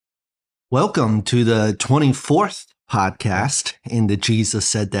Welcome to the 24th podcast in the Jesus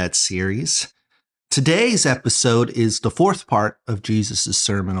Said That series. Today's episode is the fourth part of Jesus'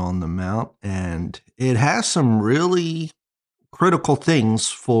 Sermon on the Mount, and it has some really critical things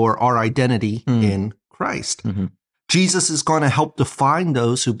for our identity in Christ. Jesus is going to help define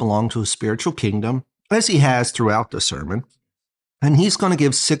those who belong to a spiritual kingdom, as he has throughout the sermon, and he's going to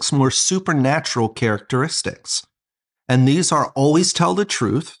give 6 more supernatural characteristics. And these are always tell the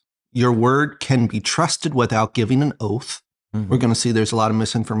truth. Your word can be trusted without giving an oath. We're going to see there's a lot of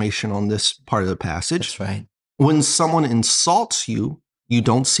misinformation on this part of the passage. That's right. When someone insults you, you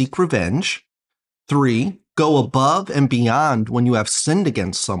don't seek revenge. 3, go above and beyond when you have sinned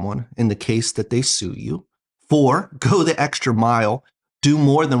against someone in the case that they sue you. 4, go the extra mile. Do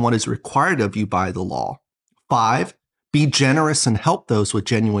more than what is required of you by the law. 5, be generous and help those with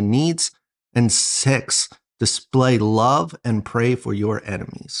genuine needs. And 6, display love and pray for your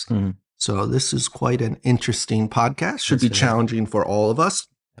enemies. So this is quite an interesting podcast. Should be challenging for all of us.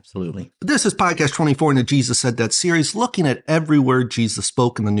 Absolutely. This is podcast 24 in the Jesus Said That series, looking at every word Jesus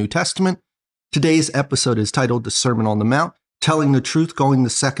spoke in the New Testament. Today's episode is titled The Sermon on the Mount, Telling the Truth, Going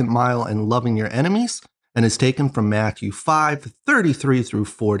the Second Mile, and Loving Your Enemies, and is taken from Matthew 5:33 through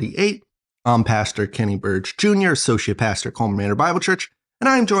 48. I'm Pastor Kenny Burge Jr., Associate Pastor, Colmar Manor Bible Church, and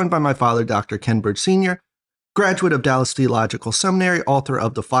I am joined by my father, Dr. Ken Burge Sr., graduate of Dallas Theological Seminary, author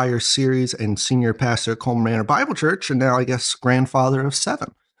of the Fire series, and senior pastor at Colmar Manor Bible Church, and now, I guess, grandfather of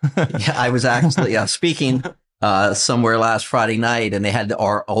 7. Yeah, I was actually speaking somewhere last Friday night, and they had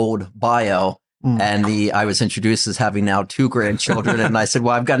our old bio, and I was introduced as having now 2 grandchildren, and I said,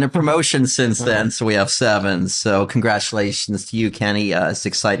 well, I've gotten a promotion since then, so we have 7. So congratulations to you, Kenny. It's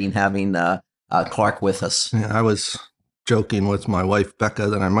exciting having Clark with us. Yeah, I was joking with my wife, Becca,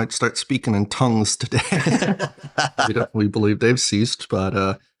 that I might start speaking in tongues today. We believe they've ceased,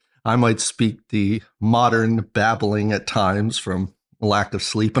 but I might speak the modern babbling at times from lack of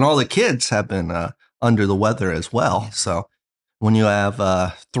sleep. And all the kids have been under the weather as well. So when you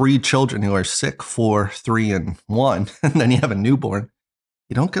have 3 children who are sick, 4, 3, and 1, and then you have a newborn,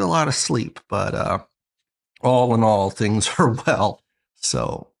 you don't get a lot of sleep. But all in all, things are well.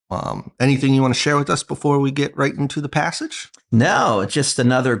 So anything you want to share with us before we get right into the passage? No, just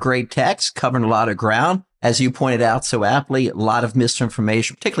another great text covering a lot of ground. As you pointed out so aptly, a lot of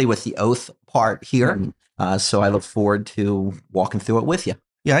misinformation, particularly with the oath part here. So I look forward to walking through it with you.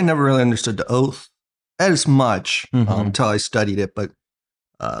 Yeah, I never really understood the oath as much until I studied it. But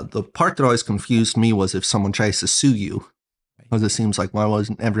the part that always confused me was if someone tries to sue you, because it seems like, why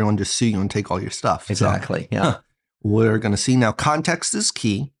wasn't everyone just sue you and take all your stuff? Exactly, yeah. We're going to see now, context is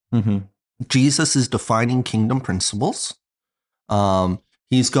key. Jesus is defining kingdom principles.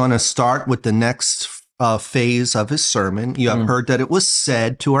 He's going to start with the next phase of his sermon. You have heard that it was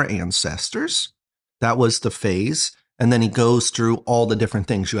said to our ancestors. That was the phase. And then he goes through all the different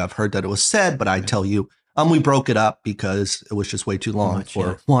things. You have heard that it was said, but I tell you, we broke it up because it was just way too long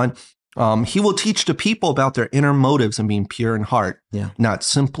for one. He will teach the people about their inner motives and being pure in heart, not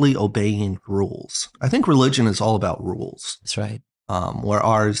simply obeying rules. I think religion is all about rules. That's right. Where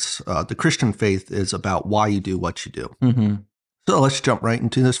ours, the Christian faith, is about why you do what you do. So let's jump right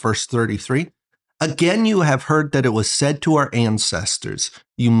into this, verse 33. Again, you have heard that it was said to our ancestors,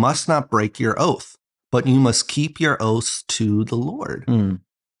 you must not break your oath, but you must keep your oaths to the Lord.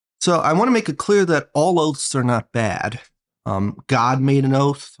 So I want to make it clear that all oaths are not bad. God made an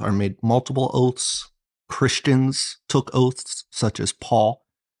oath or made multiple oaths. Christians took oaths, such as Paul.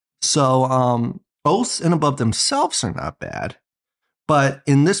 So oaths in and of themselves are not bad. But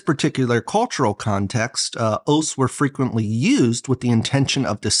in this particular cultural context, oaths were frequently used with the intention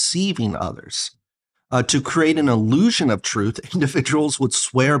of deceiving others. To create an illusion of truth, individuals would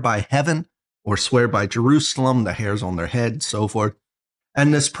swear by heaven or swear by Jerusalem, the hairs on their head, so forth.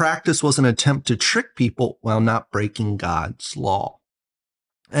 And this practice was an attempt to trick people while not breaking God's law.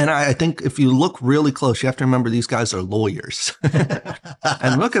 And I think if you look really close, you have to remember these guys are lawyers.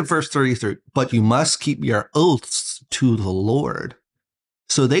 And look at verse 33, but you must keep your oaths to the Lord.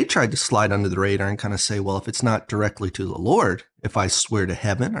 So they tried to slide under the radar and kind of say, well, if it's not directly to the Lord, if I swear to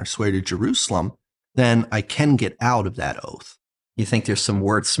heaven or swear to Jerusalem, then I can get out of that oath. You think there's some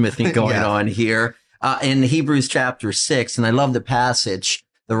wordsmithing going on here. In Hebrews chapter 6, and I love the passage,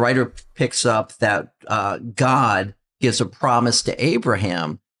 the writer picks up that God gives a promise to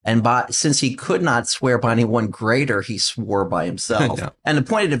Abraham. And since he could not swear by anyone greater, he swore by himself. And the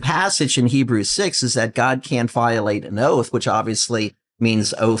point of the passage in Hebrews 6 is that God can't violate an oath, which obviously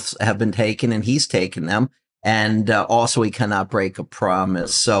means oaths have been taken and he's taken them. And also he cannot break a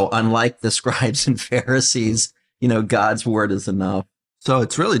promise. So unlike the scribes and Pharisees, God's word is enough. So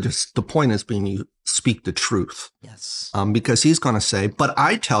it's really just, the point is being you speak the truth. Yes. Because he's going to say, but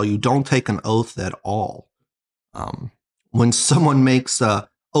I tell you, don't take an oath at all. When someone makes a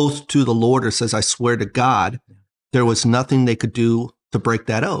oath to the Lord or says, I swear to God, there was nothing they could do to break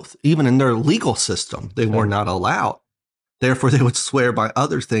that oath. Even in their legal system, they were not allowed. Therefore, they would swear by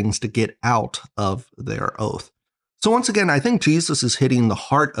other things to get out of their oath. So once again, I think Jesus is hitting the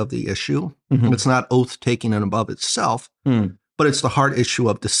heart of the issue. It's not oath taking and above itself, but it's the heart issue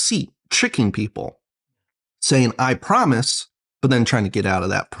of deceit, tricking people, saying, I promise, but then trying to get out of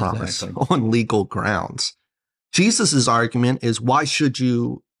that promise on legal grounds. Jesus's argument is, why should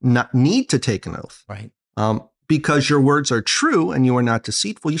you not need to take an oath? Right. Because your words are true and you are not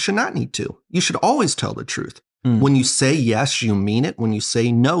deceitful, you should not need to. You should always tell the truth. When you say yes, you mean it. When you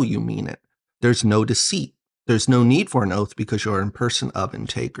say no, you mean it. There's no deceit. There's no need for an oath because you're a person of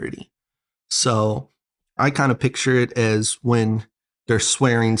integrity. So I kind of picture it as when they're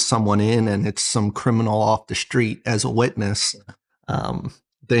swearing someone in and it's some criminal off the street as a witness.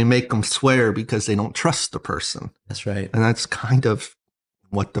 They make them swear because they don't trust the person. That's right. And that's kind of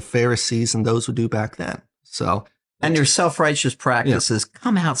what the Pharisees and those would do back then. So, and your self-righteous practices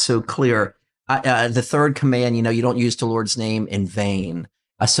come out so clear. The third command, you don't use the Lord's name in vain.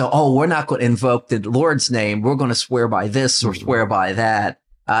 We're not going to invoke the Lord's name. We're going to swear by this or swear by that.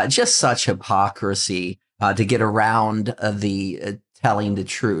 Just such hypocrisy to get around the telling the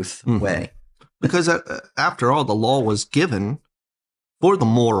truth way. Because after all, the law was given for the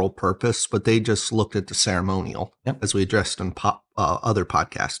moral purpose, but they just looked at the ceremonial, as we addressed in other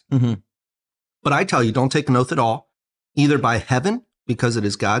podcasts. But I tell you, don't take an oath at all, either by heaven, because it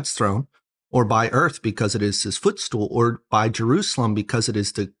is God's throne, or by earth, because it is his footstool, or by Jerusalem, because it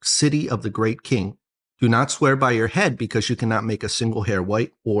is the city of the great king. Do not swear by your head, because you cannot make a single hair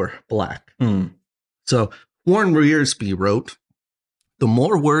white or black. So Warren Wiersbe wrote, the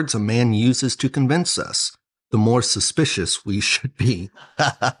more words a man uses to convince us, the more suspicious we should be.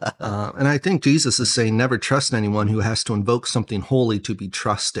 And I think Jesus is saying, never trust anyone who has to invoke something holy to be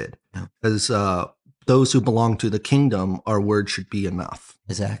trusted. As those who belong to the kingdom, our word should be enough.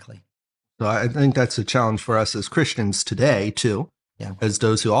 Exactly. So I think that's a challenge for us as Christians today, too, as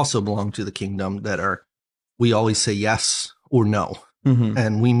those who also belong to the kingdom, we always say yes or no,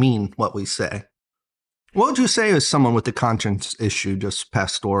 and we mean what we say. What would you say as someone with a conscience issue, just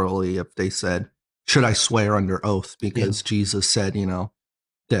pastorally, if they said, should I swear under oath? Because Jesus said,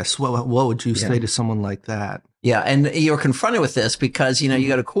 this. What would you say to someone like that? Yeah, and you're confronted with this because, you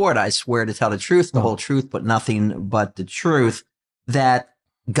go to court, I swear to tell the truth, the whole truth, but nothing but the truth, that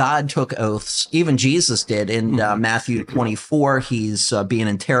God took oaths. Even Jesus did. In Matthew 24, he's being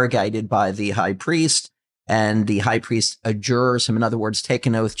interrogated by the high priest, and the high priest adjures him. In other words, take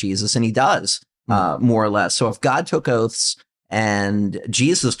an oath, Jesus, and he does, more or less. So if God took oaths and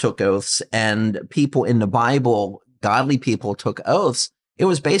Jesus took oaths and people in the Bible, godly people took oaths, it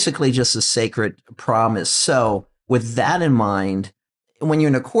was basically just a sacred promise. So with that in mind, when you're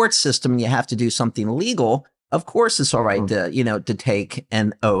in a court system and you have to do something legal, of course, it's all right to take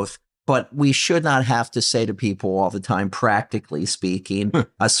an oath, but we should not have to say to people all the time, practically speaking,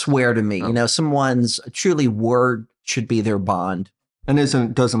 swear to me. Someone's truly word should be their bond. And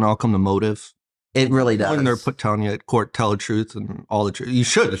doesn't all come to motive? It really does. When they're telling you at court, tell the truth and all the truth. You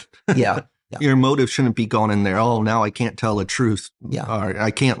should. Yeah. Your motive shouldn't be going in there, now I can't tell the truth. Or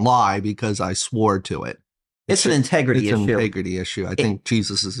I can't lie because I swore to it. It's an integrity issue. It's an integrity issue. I think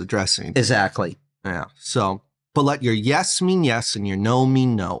Jesus is addressing. Exactly. Yeah. So, but let your yes mean yes and your no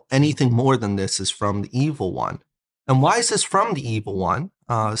mean no. Anything more than this is from the evil one. And why is this from the evil one?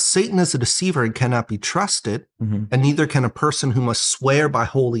 Satan is a deceiver and cannot be trusted, and neither can a person who must swear by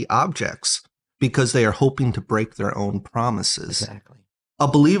holy objects because they are hoping to break their own promises. Exactly. A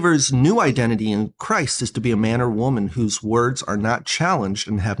believer's new identity in Christ is to be a man or woman whose words are not challenged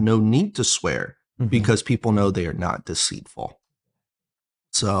and have no need to swear because people know they are not deceitful.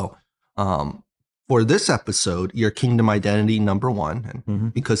 So, for this episode, your kingdom identity, number one,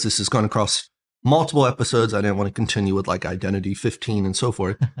 and because this is going across multiple episodes, I didn't want to continue with like identity 15 and so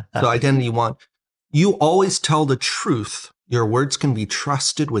forth. So identity 1, you always tell the truth. Your words can be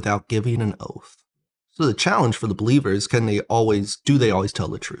trusted without giving an oath. So the challenge for the believers, do they always tell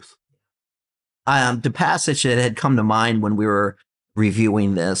the truth? The passage that had come to mind when we were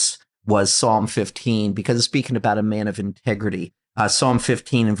reviewing this was Psalm 15, because it's speaking about a man of integrity. Psalm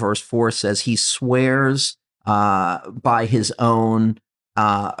 15 and verse 4 says, he swears by his own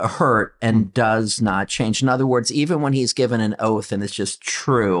hurt and does not change. In other words, even when he's given an oath and it's just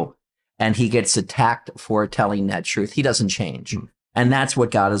true, and he gets attacked for telling that truth, he doesn't change. And that's what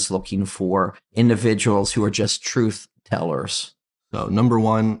God is looking for, individuals who are just truth tellers. So number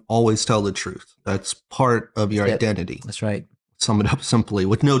one, always tell the truth. That's part of your identity. That's right. Sum it up simply,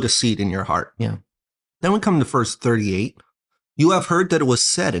 with no deceit in your heart. Yeah. Then we come to verse 38. You have heard that it was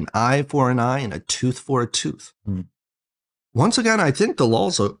said, an eye for an eye and a tooth for a tooth. Once again, I think the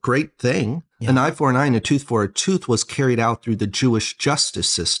law's a great thing. Yeah. An eye for an eye and a tooth for a tooth was carried out through the Jewish justice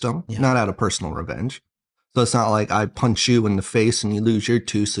system, not out of personal revenge. So it's not like I punch you in the face and you lose your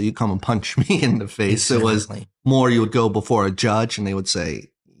tooth, so you come and punch me in the face. Exactly. It was more you would go before a judge and they would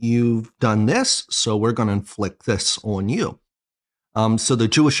say, you've done this, so we're going to inflict this on you. So the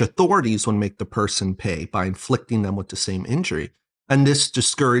Jewish authorities would make the person pay by inflicting them with the same injury. And this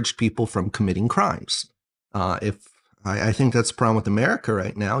discouraged people from committing crimes. I think that's the problem with America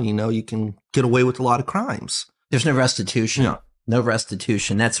right now. You can get away with a lot of crimes. There's no restitution. Yeah. No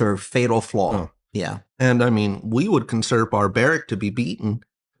restitution. That's a fatal flaw. Oh. Yeah. And I mean, we would consider barbaric to be beaten.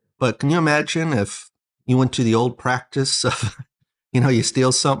 But can you imagine if you went to the old practice of, you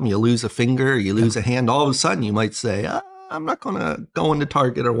steal something, you lose a finger, you lose a hand, all of a sudden you might say, I'm not going to go into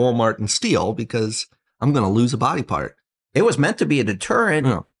Target or Walmart and steal because I'm going to lose a body part. It was meant to be a deterrent.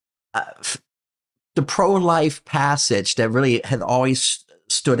 Yeah. The pro-life passage that really had always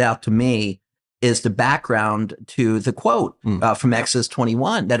stood out to me is the background to the quote from Exodus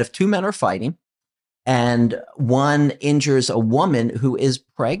 21, that if two men are fighting and one injures a woman who is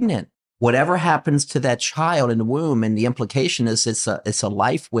pregnant, whatever happens to that child in the womb, and the implication is it's a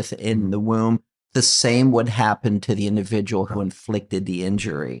life within the womb, the same would happen to the individual who inflicted the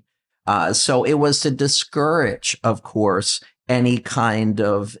injury. So it was to discourage, of course, any kind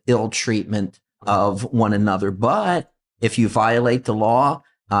of ill treatment of one another. But if you violate the law,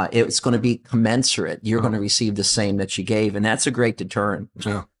 it's going to be commensurate. You're going to receive the same that you gave. And that's a great deterrent.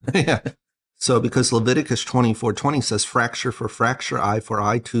 Yeah. Yeah. So because Leviticus 24:20 says fracture for fracture, eye for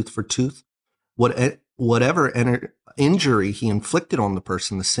eye, tooth for tooth, whatever injury he inflicted on the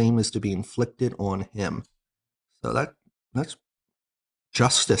person, the same is to be inflicted on him. So that's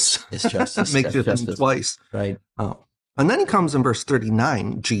justice. It's justice. Makes you think twice. Right. And then he comes in verse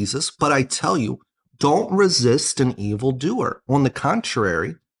 39, Jesus, but I tell you, don't resist an evildoer. On the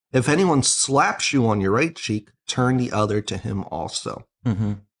contrary, if anyone slaps you on your right cheek, turn the other to him also.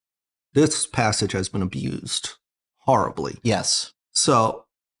 Mm-hmm. This passage has been abused horribly. Yes. So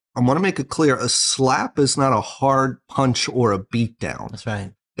I want to make it clear, a slap is not a hard punch or a beatdown. That's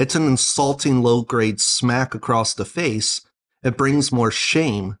right. It's an insulting low-grade smack across the face. It brings more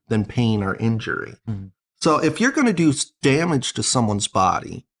shame than pain or injury. Mm-hmm. So if you're going to do damage to someone's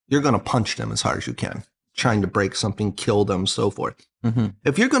body, you're going to punch them as hard as you can, trying to break something, kill them, so forth. Mm-hmm.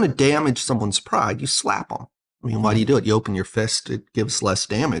 If you're going to damage someone's pride, you slap them. I mean, why do you do it? You open your fist, it gives less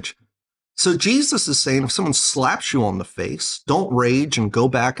damage. So Jesus is saying if someone slaps you on the face, don't rage and go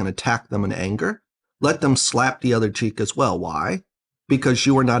back and attack them in anger. Let them slap the other cheek as well. Why? Because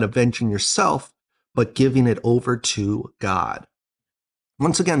you are not avenging yourself, but giving it over to God.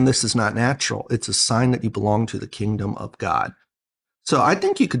 Once again, this is not natural. It's a sign that you belong to the kingdom of God. So I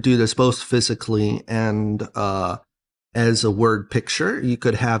think you could do this both physically and as a word picture. You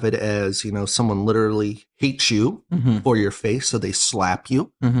could have it as, someone literally hates you for your face, so they slap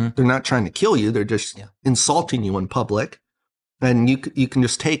you. Mm-hmm. They're not trying to kill you. They're just insulting you in public. And you can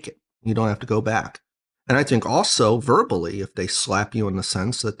just take it. You don't have to go back. And I think also verbally, if they slap you in the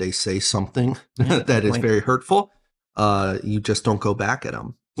sense that they say something that is very hurtful, you just don't go back at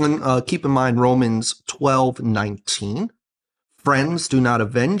them. And keep in mind Romans 12:19. Friends, do not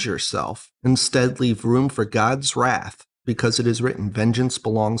avenge yourself. Instead, leave room for God's wrath, because it is written, vengeance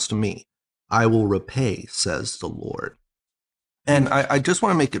belongs to me. I will repay, says the Lord. And I just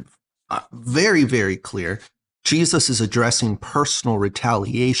want to make it very, very clear. Jesus is addressing personal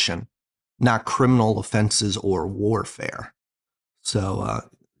retaliation, not criminal offenses or warfare. So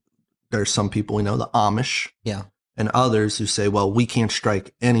there's some people we know, the Amish, and others who say, well, we can't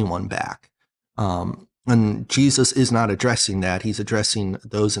strike anyone back. And Jesus is not addressing that. He's addressing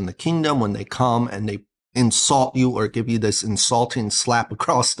those in the kingdom when they come and they insult you or give you this insulting slap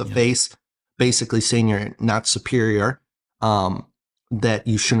across the face, basically saying you're not superior, that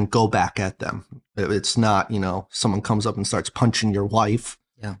you shouldn't go back at them. It's not, someone comes up and starts punching your wife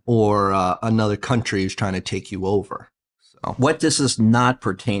or another country is trying to take you over. So what this is not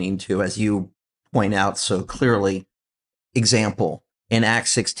pertaining to, as you point out so clearly, example, in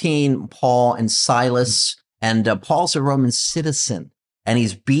Acts 16, Paul and Silas, and Paul's a Roman citizen, and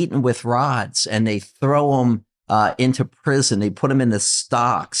he's beaten with rods, and they throw him into prison. They put him in the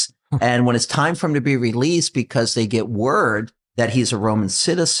stocks. And when it's time for him to be released because they get word that he's a Roman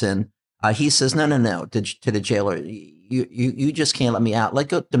citizen, he says, no, to the jailer, you just can't let me out. Let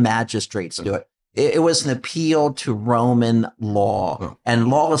the magistrates do it. It was an appeal to Roman law, Oh. and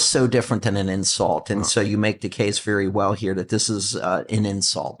law is so different than an insult. And so you make the case very well here that this is an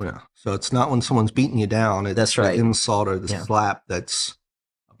insult. Yeah. So it's not when someone's beating you down. It's That's right. The insult or the slap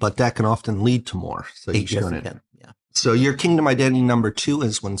but that can often lead to more. So you shouldn't. Yeah. So your kingdom identity number 2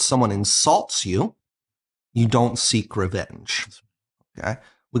 is when someone insults you, you don't seek revenge. Okay.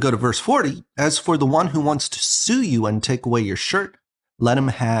 We go to verse 40. As for the one who wants to sue you and take away your shirt, let him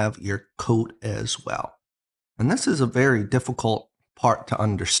have your coat as well. And this is a very difficult part to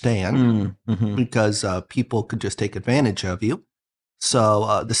understand because people could just take advantage of you.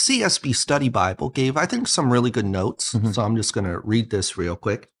 So the CSB Study Bible gave, I think, some really good notes. So I'm just going to read this real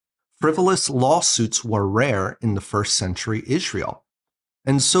quick. Frivolous lawsuits were rare in the first century Israel.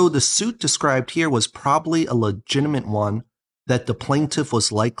 And so the suit described here was probably a legitimate one that the plaintiff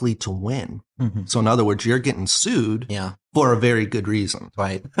was likely to win. So in other words, you're getting sued for a very good reason.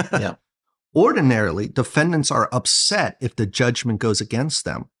 Right. Yeah. Ordinarily, defendants are upset if the judgment goes against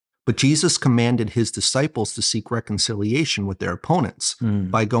them. But Jesus commanded his disciples to seek reconciliation with their opponents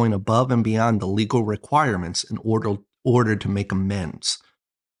by going above and beyond the legal requirements in order to make amends.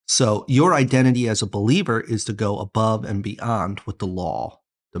 So your identity as a believer is to go above and beyond what the law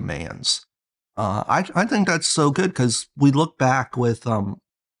demands. I think that's so good because we look back with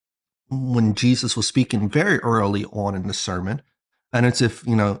when Jesus was speaking very early on in the sermon, and it's if,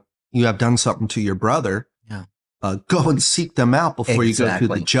 you have done something to your brother, go and seek them out before you go to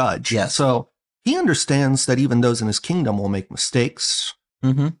the judge. Yes. So he understands that even those in his kingdom will make mistakes.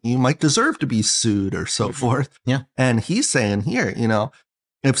 You might deserve to be sued or so forth. Yeah. And he's saying here,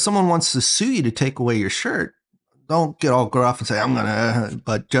 if someone wants to sue you to take away your shirt, don't get all gruff and say, I'm going to,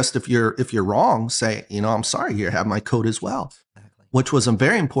 but just if you're wrong, say, I'm sorry, here, have my coat as well. Exactly. Which was a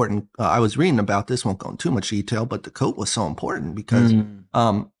very important, I was reading about this, won't go into too much detail, but the coat was so important because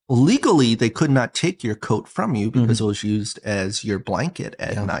legally they could not take your coat from you because it was used as your blanket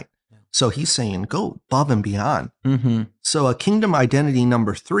at night. So he's saying, go above and beyond. So a kingdom identity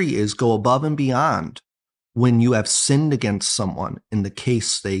number 3 is go above and beyond when you have sinned against someone in the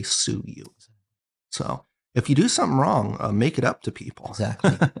case they sue you. So if you do something wrong, make it up to people.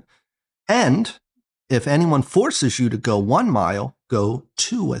 Exactly. And if anyone forces you to go 1 mile, go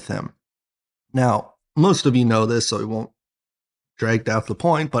 2 with him. Now, most of you know this, so I won't drag out the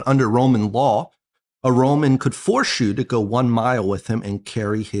point, but under Roman law, a Roman could force you to go 1 mile with him and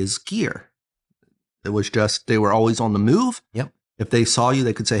carry his gear. It was just, they were always on the move. Yep. If they saw you,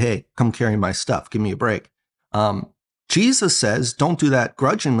 they could say, hey, come carry my stuff. Give me a break. Jesus says, don't do that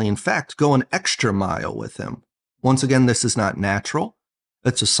grudgingly. In fact, go an extra mile with him. Once again, this is not natural.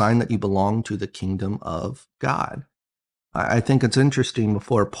 It's a sign that you belong to the kingdom of God. I think it's interesting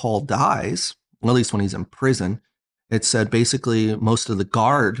before Paul dies, at least when he's in prison, it said basically most of the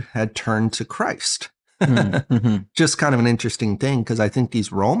guard had turned to Christ. Just kind of an interesting thing because I think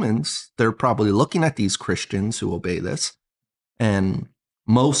these Romans, they're probably looking at these Christians who obey this. And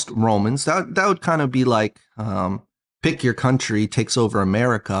most Romans, that would kind of be like, pick your country takes over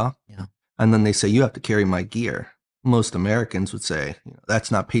America, and then they say, you have to carry my gear. Most Americans would say,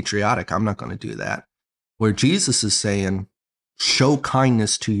 that's not patriotic. I'm not going to do that. Where Jesus is saying, show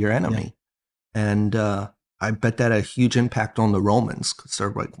kindness to your enemy. And I bet that had a huge impact on the Romans because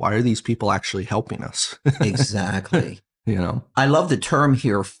they're like, why are these people actually helping us? Exactly. I love the term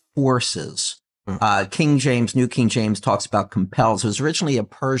here, forces. King James, New King James talks about compels. It was originally a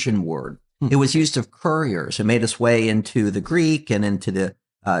Persian word. It was used of couriers. It made its way into the Greek and into the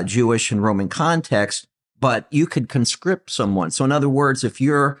Jewish and Roman context, but you could conscript someone. So in other words, if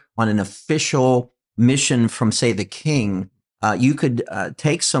you're on an official mission from, say, the king, you could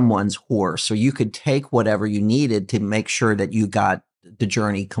take someone's horse or you could take whatever you needed to make sure that you got the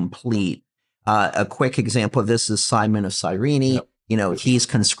journey complete. A quick example of this is Simon of Cyrene. He's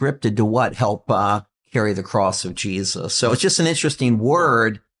conscripted to what? Help carry the cross of Jesus. So it's just an interesting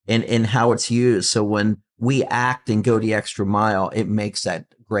word in how it's used. So when we act and go the extra mile, it makes that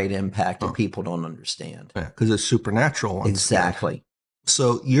great impact and people don't understand. Yeah, because it's supernatural. Exactly.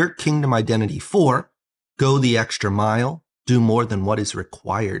 So your kingdom identity 4, go the extra mile, do more than what is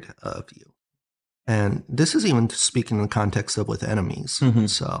required of you. And this is even speaking in the context of with enemies.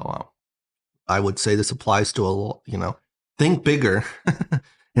 So I would say this applies to think bigger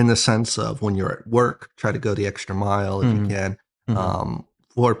in the sense of when you're at work, try to go the extra mile if you can.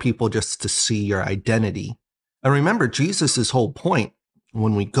 For people just to see your identity. And remember, Jesus' whole point,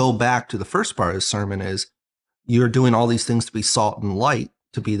 when we go back to the first part of the sermon, is you're doing all these things to be salt and light,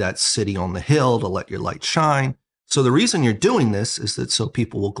 to be that city on the hill, to let your light shine. So the reason you're doing this is that so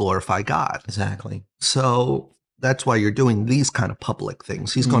people will glorify God. Exactly. So that's why you're doing these kind of public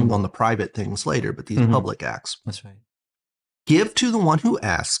things. He's going to go on the private things later, but these public acts. That's right. Give to the one who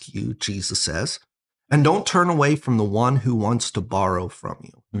asks you, Jesus says, and don't turn away from the one who wants to borrow from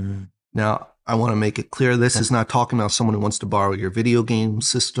you. Now, I want to make it clear, this is not talking about someone who wants to borrow your video game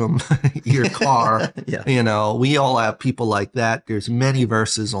system, your car. You know, we all have people like that. There's many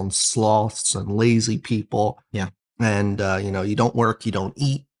verses on sloths and lazy people. And, you know, you don't work, you don't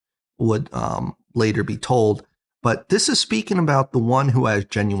eat, would later be told. But this is speaking about the one who has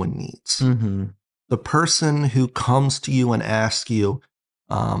genuine needs. The person who comes to you and asks you,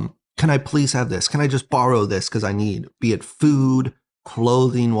 can I please have this? Can I just borrow this because I need, be it food,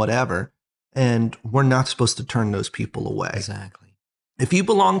 clothing, whatever. And we're not supposed to turn those people away. Exactly. If you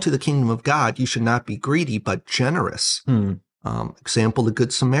belong to the kingdom of God, you should not be greedy, but generous. Example, the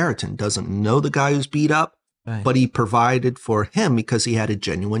Good Samaritan doesn't know the guy who's beat up, but he provided for him because he had a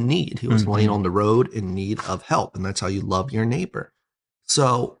genuine need. He was laying on the road in need of help. And that's how you love your neighbor.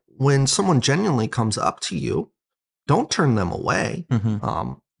 So when someone genuinely comes up to you, don't turn them away,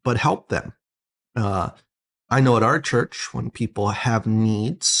 but help them. I know at our church, when people have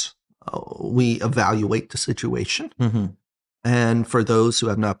needs, we evaluate the situation. And for those who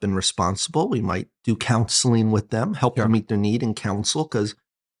have not been responsible, we might do counseling with them, help them meet their need and counsel. Because,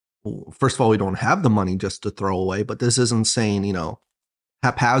 first of all, we don't have the money just to throw away. But this isn't saying, you know,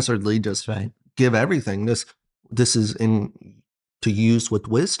 haphazardly just give everything. This is to use with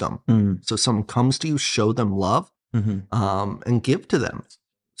wisdom. So someone comes to you, show them love, and give to them.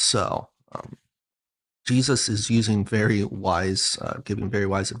 So Jesus is using very wise, giving very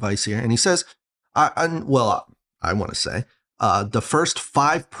wise advice here. And he says, I want to say, the first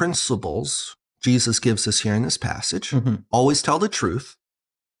 5 principles Jesus gives us here in this passage: always tell the truth.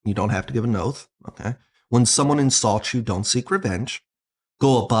 You don't have to give an oath. Okay. When someone insults you, don't seek revenge.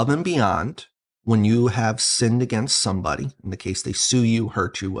 Go above and beyond when you have sinned against somebody. In the case they sue you,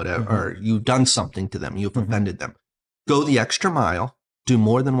 hurt you, whatever, or you've done something to them, you've offended them. Go the extra mile. Do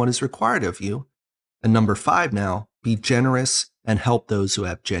more than what is required of you. And number 5 now, be generous and help those who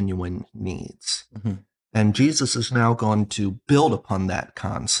have genuine needs. And Jesus is now going to build upon that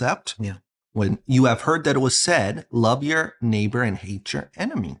concept. When you have heard that it was said, love your neighbor and hate your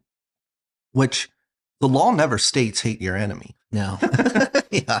enemy, which the law never states hate your enemy. No.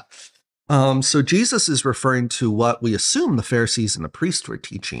 So Jesus is referring to what we assume the Pharisees and the priests were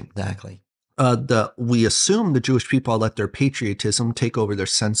teaching. Exactly. We assume the Jewish people let their patriotism take over their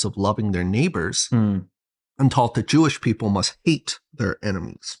sense of loving their neighbors and taught that Jewish people must hate their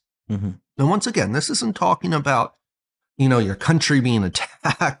enemies. And once again, this isn't talking about, you know, your country being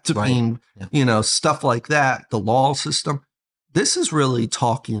attacked, being, you know, stuff like that, the law system. This is really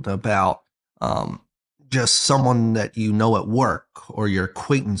talking about just someone that you know at work or your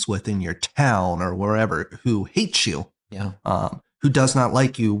acquaintance within your town or wherever who hates you. Who does not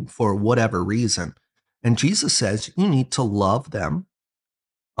like you for whatever reason. And Jesus says you need to love them,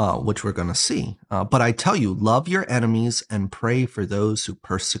 which we're going to see. But I tell you, love your enemies and pray for those who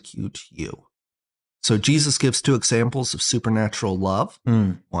persecute you. So Jesus gives 2 examples of supernatural love.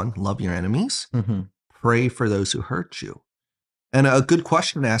 1, love your enemies. Pray for those who hurt you. And a good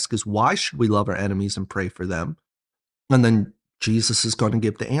question to ask is, why should we love our enemies and pray for them? And then Jesus is going to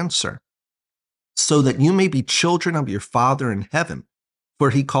give the answer. So that you may be children of your Father in heaven, for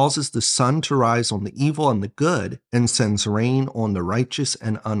he causes the sun to rise on the evil and the good, and sends rain on the righteous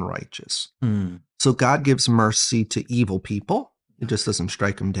and unrighteous. So God gives mercy to evil people. He just doesn't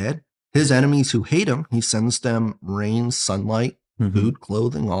strike them dead. His enemies who hate him, he sends them rain, sunlight, food,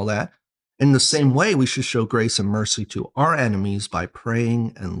 clothing, all that. In the same way, we should show grace and mercy to our enemies by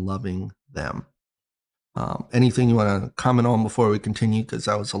praying and loving them. Anything you want to comment on before we continue? Because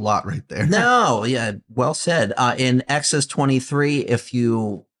that was a lot right there. No, well said. In Exodus 23, if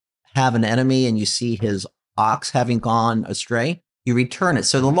you have an enemy and you see his ox having gone astray, you return it.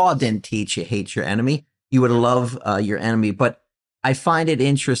 So the law didn't teach you hate your enemy. You would love your enemy. But I find it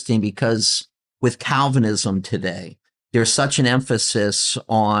interesting because with Calvinism today, there's such an emphasis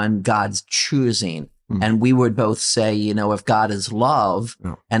on God's choosing. And we would both say, you know, if God is love,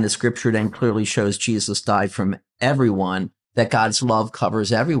 and the scripture then clearly shows Jesus died from everyone, that God's love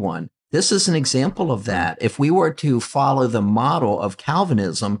covers everyone. This is an example of that. If we were to follow the model of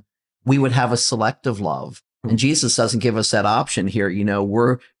Calvinism, we would have a selective love. And Jesus doesn't give us that option here. You know,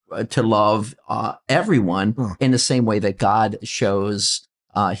 we're to love everyone in the same way that God shows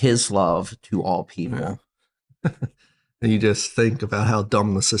his love to all people. And you just think about how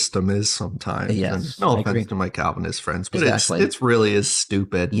dumb the system is sometimes. Yes, and no offense to my Calvinist friends, but Exactly. it's really is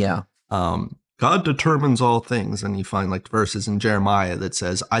stupid. Yeah. Because God determines all things. And you find like verses in Jeremiah that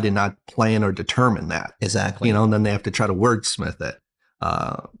says, I did not plan or determine that. Exactly. And then they have to try to wordsmith it.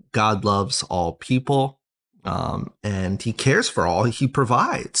 God loves all people, and he cares for all. He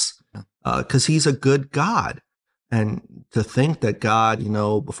provides because he's a good God. And to think that God,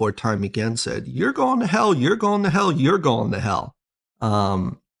 before time began said, you're going to hell, you're going to hell, you're going to hell,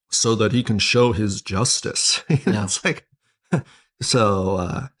 so that he can show his justice. It's like,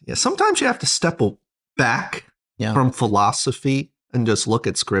 so sometimes you have to step back from philosophy and just look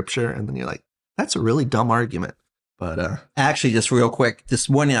at scripture. And then you're like, that's a really dumb argument. But actually, just real quick, this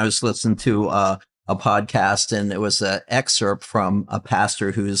morning I was listening to a podcast, and it was an excerpt from a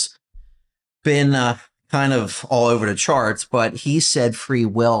pastor who's been kind of all over the charts, but he said free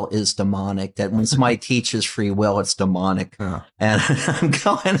will is demonic, that when somebody teaches free will, it's demonic. And I'm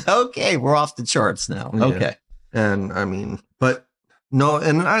going, okay, we're off the charts now. Yeah. Okay. And I mean, but no,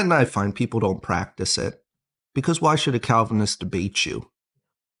 and I find people don't practice it, because why should a Calvinist debate you?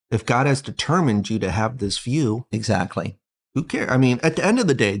 If God has determined you to have this view. Exactly. Who cares? I mean, at the end of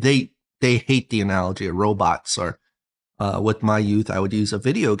the day, they hate the analogy of robots. Or with my youth, I would use a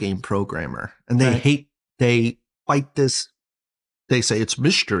video game programmer, and they fight this. They say it's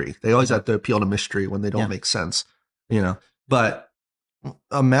mystery. They always have to appeal to mystery when they don't make sense, But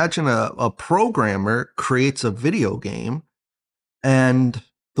imagine a programmer creates a video game, and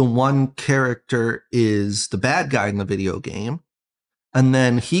the one character is the bad guy in the video game. And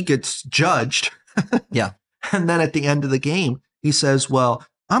then he gets judged. And then at the end of the game, he says, well,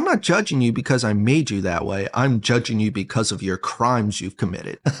 I'm not judging you because I made you that way. I'm judging you because of your crimes you've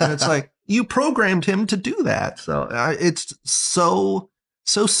committed. And it's like, you programmed him to do that. So it's so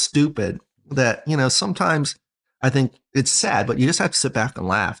stupid that, sometimes I think it's sad, but you just have to sit back and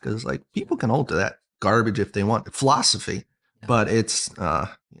laugh, because like people can hold to that garbage if they want. Philosophy. But it's,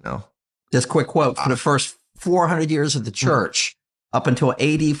 Just quick quote, for the first 400 years of the church, up until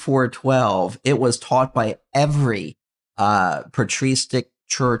AD 412, it was taught by every patristic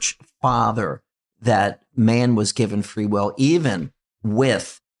church father that man was given free will. Even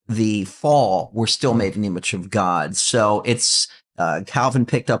with the fall, we're still made in the image of God. So it's Calvin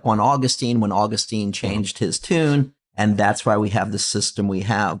picked up on Augustine when Augustine changed his tune, and that's why we have the system we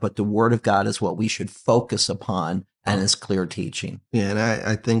have. But the Word of God is what we should focus upon, and is clear teaching. Yeah, and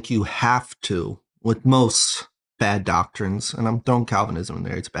I think you have to, with most bad doctrines, and I'm throwing Calvinism in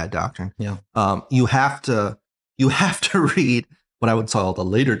there, it's bad doctrine. Yeah. You have to read what I would call the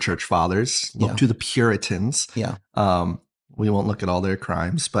later church fathers, look to the Puritans. Yeah. We won't look at all their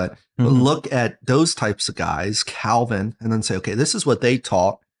crimes, but look at those types of guys, Calvin, and then say, okay, this is what they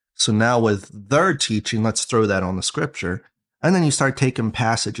taught. So now with their teaching, let's throw that on the scripture. And then you start taking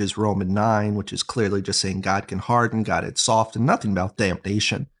passages, Romans 9, which is clearly just saying God can harden, God had softened, nothing about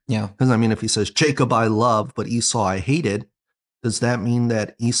damnation. Yeah. Because I mean, if he says, Jacob I loved, but Esau I hated, does that mean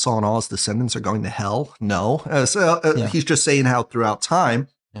that Esau and all his descendants are going to hell? No. He's just saying how throughout time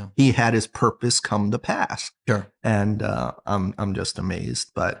he had his purpose come to pass. Sure. And I'm just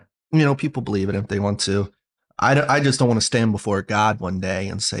amazed. But, people believe it if they want to. I just don't want to stand before God one day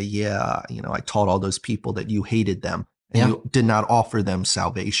and say, I taught all those people that you hated them. And you did not offer them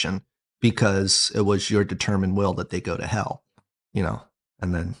salvation because it was your determined will that they go to hell,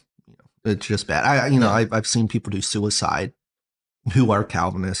 and then it's just bad. I've seen people do suicide who are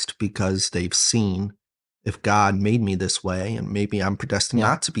Calvinist because they've seen, if God made me this way and maybe I'm predestined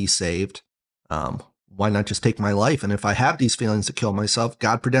not to be saved, why not just take my life? And if I have these feelings to kill myself,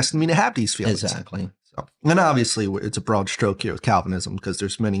 God predestined me to have these feelings. Exactly. So, and obviously it's a broad stroke here with Calvinism because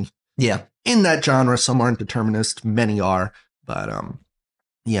there's many in that genre. Some aren't determinist, many are, but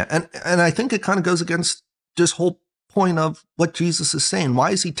and I think it kind of goes against this whole point of what Jesus is saying. Why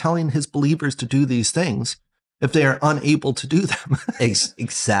is he telling his believers to do these things if they are unable to do them?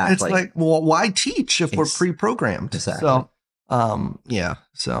 Exactly. It's like, well, why teach if we're pre-programmed? Exactly.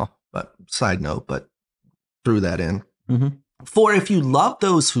 So, but side note, but threw that in. For if you love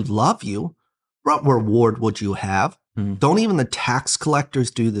those who love you, what reward would you have? Don't even the tax collectors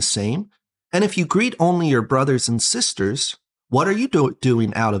do the same? And if you greet only your brothers and sisters, what are you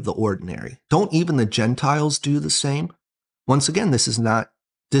doing out of the ordinary? Don't even the Gentiles do the same? Once again, this is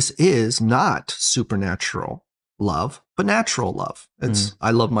not supernatural love, but natural love. It's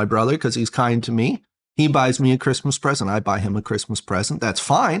I love my brother because he's kind to me. He buys me a Christmas present. I buy him a Christmas present. That's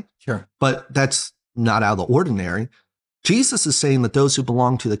fine. Sure. But that's not out of the ordinary. Jesus is saying that those who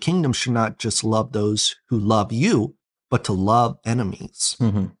belong to the kingdom should not just love those who love you, but to love enemies.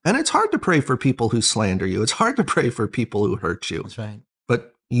 And it's hard to pray for people who slander you. It's hard to pray for people who hurt you. That's right.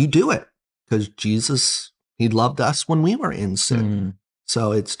 But you do it because Jesus, he loved us when we were in sin.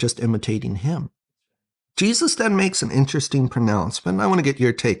 So it's just imitating him. Jesus then makes an interesting pronouncement. I want to get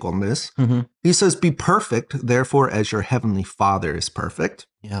your take on this. He says, be perfect, therefore, as your heavenly Father is perfect.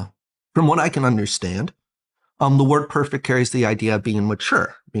 Yeah. From what I can understand, the word perfect carries the idea of being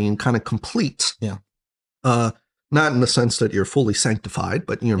mature, being kind of complete. Yeah. Not in the sense that you're fully sanctified,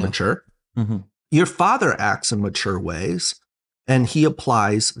 but you're mature. Your Father acts in mature ways, and he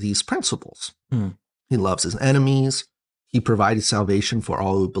applies these principles. He loves his enemies. He provided salvation for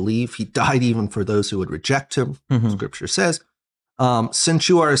all who believe. He died even for those who would reject him. Scripture says, since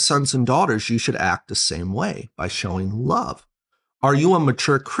you are his sons and daughters, you should act the same way by showing love. Are you a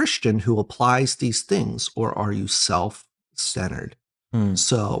mature Christian who applies these things, or are you self-centered?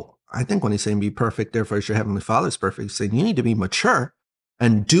 So I think when he's saying be perfect, therefore as your heavenly Father is perfect, he's saying you need to be mature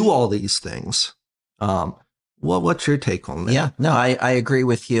and do all these things. What's your take on that? Yeah, no, I agree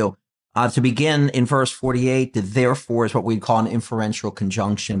with you. To begin in verse 48, the therefore is what we call an inferential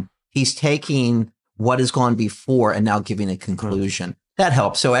conjunction. He's taking what has gone before and now giving a conclusion. That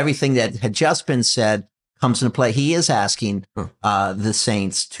helps. So everything that had just been said comes into play. He is asking the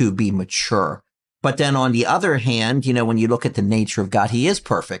saints to be mature. But then on the other hand, when you look at the nature of God, he is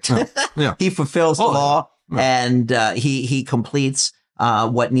perfect. He fulfills the law and he completes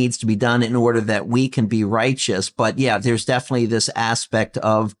what needs to be done in order that we can be righteous. But yeah, there's definitely this aspect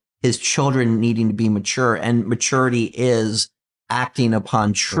of his children needing to be mature, and maturity is acting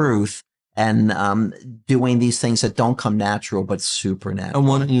upon truth and doing these things that don't come natural, but supernatural. And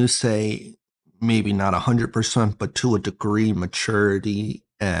wouldn't you say maybe not 100%, but to a degree, maturity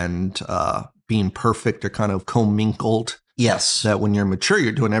and being perfect are kind of commingled? Yes. That when you're mature,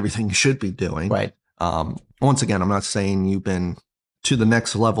 you're doing everything you should be doing. Right. Once again, I'm not saying you've been to the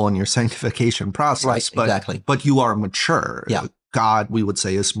next level in your sanctification process, but you are mature. Yeah. God, we would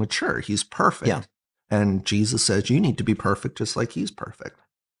say, is mature. He's perfect. Yeah. And Jesus says you need to be perfect just like he's perfect.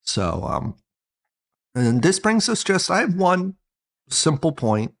 So, and this brings us I have one simple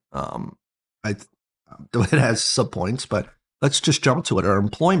point. It has sub-points, but let's just jump to it. Our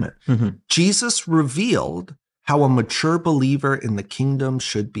employment. Jesus revealed how a mature believer in the kingdom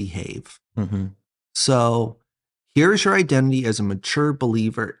should behave. So here's your identity as a mature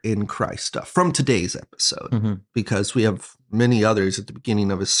believer in Christ from today's episode, because we have many others at the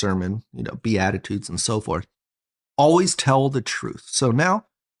beginning of his sermon, Beatitudes and so forth. Always tell the truth. So now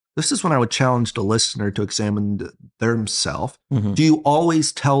this is when I would challenge the listener to examine themselves. Do you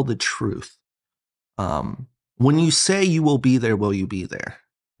always tell the truth? When you say you will be there, will you be there?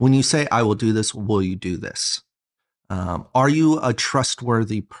 When you say I will do this, will you do this? Are you a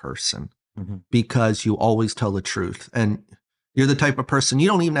trustworthy person? Because you always tell the truth. And you're the type of person, you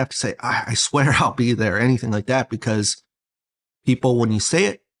don't even have to say, I swear I'll be there, or anything like that, because people, when you say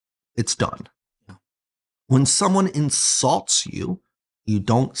it, it's done. Yeah. When someone insults you, you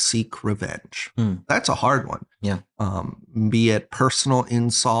don't seek revenge. That's a hard one. Yeah. Be it personal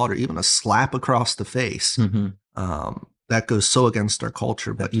insult or even a slap across the face. That goes so against our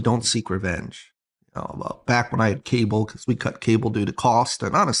culture, but you don't seek revenge. Back when I had cable, because we cut cable due to cost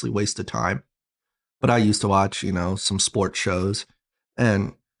and honestly wasted time. But I used to watch, some sports shows,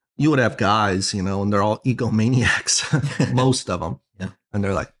 and you would have guys, and they're all egomaniacs, most of them. Yeah. And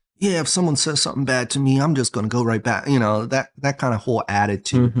they're like, yeah, if someone says something bad to me, I'm just going to go right back. That kind of whole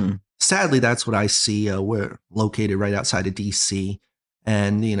attitude. Sadly, that's what I see. We're located right outside of DC,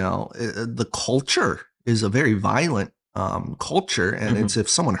 and, the culture is a very violent culture, and it's if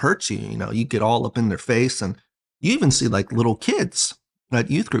someone hurts you, you get all up in their face, and you even see like little kids at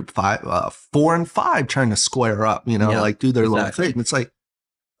youth group 4 and 5 trying to square up, like do their little thing. It's like,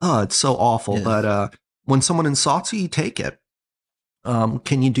 oh, it's so awful. Yeah. But when someone insults you, you take it.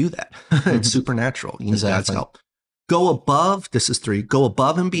 Can you do that? It's supernatural. You need God's help. Go above. This is 3. Go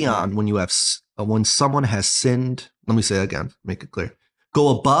above and beyond when someone has sinned. Let me say it again. Make it clear. Go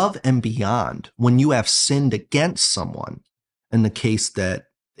above and beyond when you have sinned against someone in the case that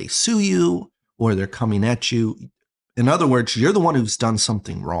they sue you or they're coming at you. In other words, you're the one who's done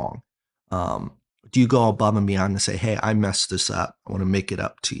something wrong. Do you go above and beyond to say, hey, I messed this up. I want to make it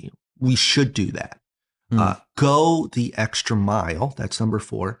up to you. We should do that. Go the extra mile. That's number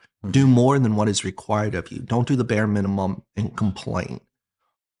 4. Do more than what is required of you. Don't do the bare minimum and complain.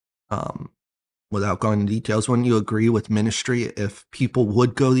 Without going into details, wouldn't you agree with ministry? If people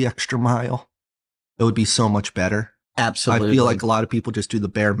would go the extra mile, it would be so much better. Absolutely. I feel like a lot of people just do the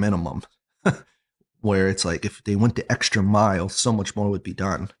bare minimum, where it's like if they went the extra mile, so much more would be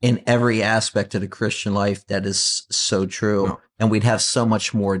done. In every aspect of the Christian life, that is so true. No. And we'd have so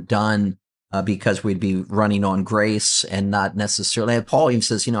much more done because we'd be running on grace and not necessarily. And Paul even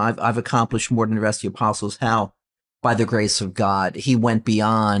says, I've accomplished more than the rest of the apostles. How? by the grace of God. He went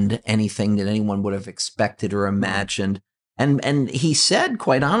beyond anything that anyone would have expected or imagined. And he said,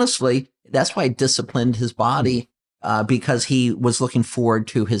 quite honestly, that's why he disciplined his body, because he was looking forward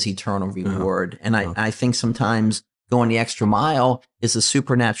to his eternal reward. And I think sometimes going the extra mile is a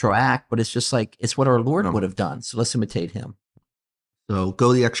supernatural act, but it's just like, it's what our Lord would have done. So let's imitate him. So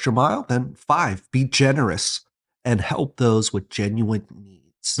go the extra mile. Then 5, be generous and help those with genuine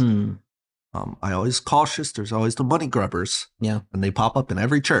needs. I always cautious. There's always the money grubbers. Yeah. And they pop up in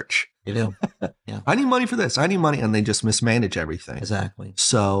every church. You do. Yeah. I need money for this. I need money. And they just mismanage everything. Exactly.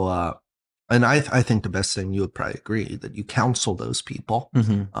 So, and I think the best thing, you would probably agree, that you counsel those people.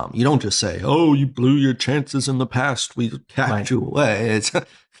 You don't just say, oh, you blew your chances in the past, we cast you away.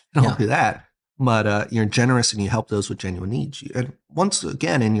 Don't do that. But you're generous and you help those with genuine needs. And once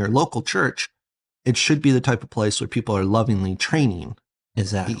again, in your local church, it should be the type of place where people are lovingly training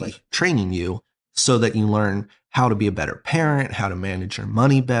you so that you learn how to be a better parent, how to manage your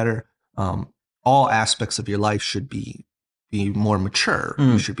money better. All aspects of your life should be more mature.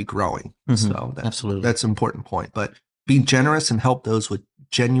 You should be growing. So absolutely, that's an important point. But be generous and help those with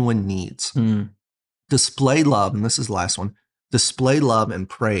genuine needs. Display love, and this is the last one. Display love and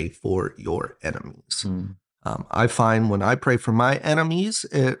pray for your enemies. I find when I pray for my enemies,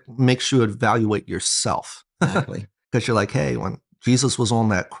 it makes you evaluate yourself. Exactly. Because you're like, hey, when Jesus was on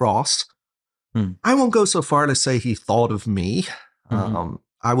that cross, I won't go so far to say he thought of me.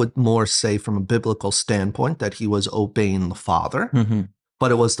 I would more say from a biblical standpoint that he was obeying the Father,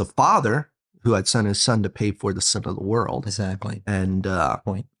 but it was the Father who had sent his Son to pay for the sin of the world. Exactly. And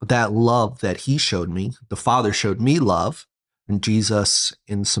that love that he showed me, the Father showed me love, and Jesus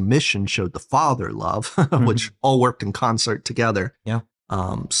in submission showed the Father love, which all worked in concert together. Yeah.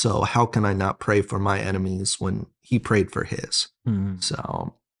 So how can I not pray for my enemies when he prayed for his?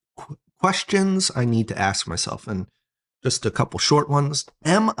 So questions I need to ask myself, and just a couple short ones.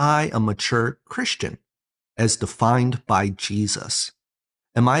 Am I a mature Christian as defined by Jesus?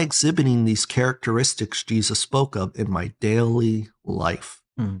 Am I exhibiting these characteristics Jesus spoke of in my daily life?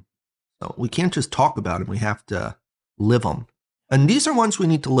 So we can't just talk about them. We have to live them. And these are ones we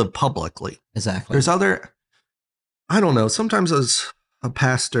need to live publicly. Exactly. There's other, I don't know, sometimes as a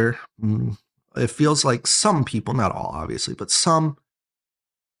pastor, it feels like some people, not all obviously, but some,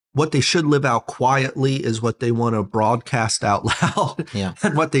 what they should live out quietly is what they want to broadcast out loud. Yeah.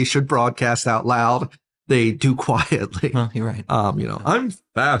 And what they should broadcast out loud, they do quietly. You're right. I'm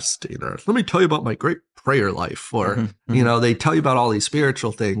fasting, or let me tell you about my great prayer life, or, they tell you about all these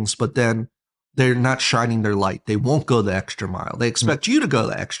spiritual things, but then they're not shining their light. They won't go the extra mile. They expect you to go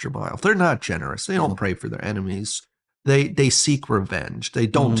the extra mile. If they're not generous, they don't pray for their enemies. They seek revenge. They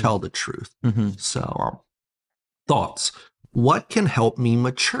don't tell the truth. So, thoughts. What can help me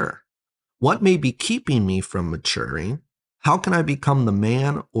mature? What may be keeping me from maturing? How can I become the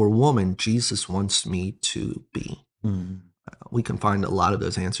man or woman Jesus wants me to be? We can find a lot of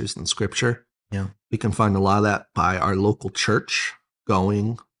those answers in Scripture. Yeah. We can find a lot of that by our local church,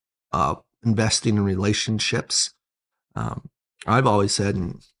 going, investing in relationships. I've always said,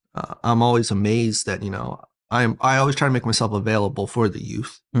 and I'm always amazed that, I always try to make myself available for the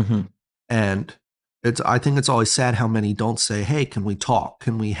youth. And I think it's always sad how many don't say, hey, can we talk?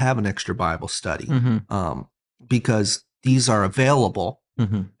 Can we have an extra Bible study? Because these are available.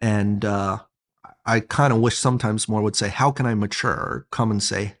 And I kind of wish sometimes more would say, how can I mature? Or come and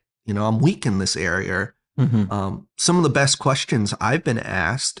say, I'm weak in this area. Some of the best questions I've been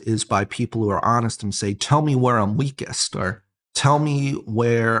asked is by people who are honest and say, tell me where I'm weakest, or tell me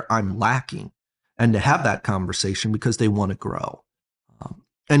where I'm lacking, and to have that conversation because they want to grow.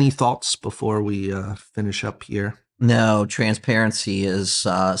 Any thoughts before we finish up here? No, transparency is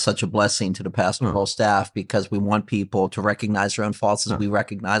such a blessing to the pastoral staff, because we want people to recognize their own faults as we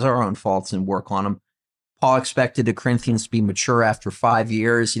recognize our own faults and work on them. Paul expected the Corinthians to be mature after 5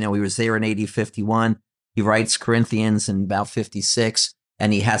 years. He was there in AD 51. He writes Corinthians in about 56,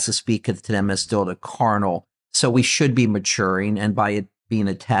 and he has to speak to them as still the carnal. So we should be maturing, and by it being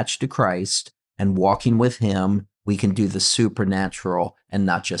attached to Christ and walking with him, we can do the supernatural and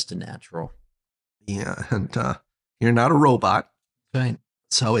not just the natural. Yeah, and you're not a robot. Right.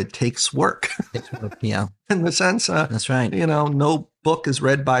 So it takes work. Yeah. In the sense, that's right. No book is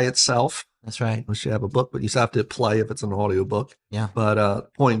read by itself. That's right. Unless you have a book, but you still have to play if it's an audio book. Yeah.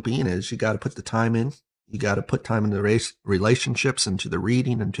 But point being is you got to put the time in. You got to put time into the relationships, into the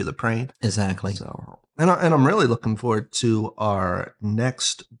reading, into the praying. Exactly. So, and I'm really looking forward to our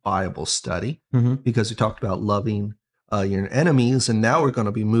next Bible study, because we talked about loving your enemies, and now we're going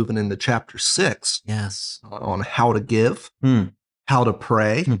to be moving into chapter 6. Yes. On how to give, how to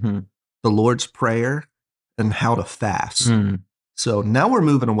pray, the Lord's Prayer, and how to fast. So now we're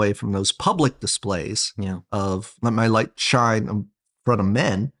moving away from those public displays of let my light shine in front of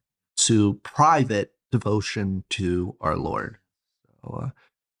men to private devotion to our Lord. So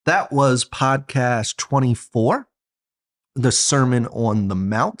that was podcast 24, the Sermon on the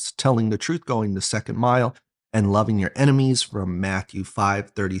Mount, telling the truth, going the second mile, and loving your enemies, from Matthew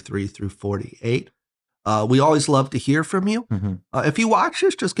 5:33 through 48. We always love to hear from you. If you watch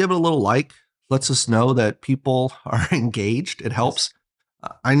this, just give it a little like. Lets us know that people are engaged. It helps.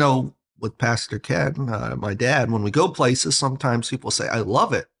 I know with Pastor Ken, my dad, when we go places, sometimes people say, I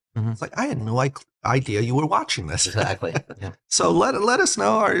love it. It's like, I had no idea you were watching this. Exactly. Yeah. So let us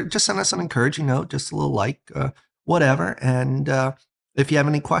know, or just send us an encouraging note, just a little like, whatever. And if you have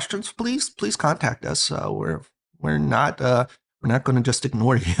any questions, please contact us. We're not going to just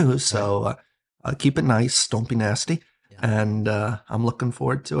ignore you. So keep it nice. Don't be nasty. And I'm looking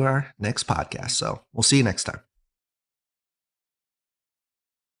forward to our next podcast. So we'll see you next time.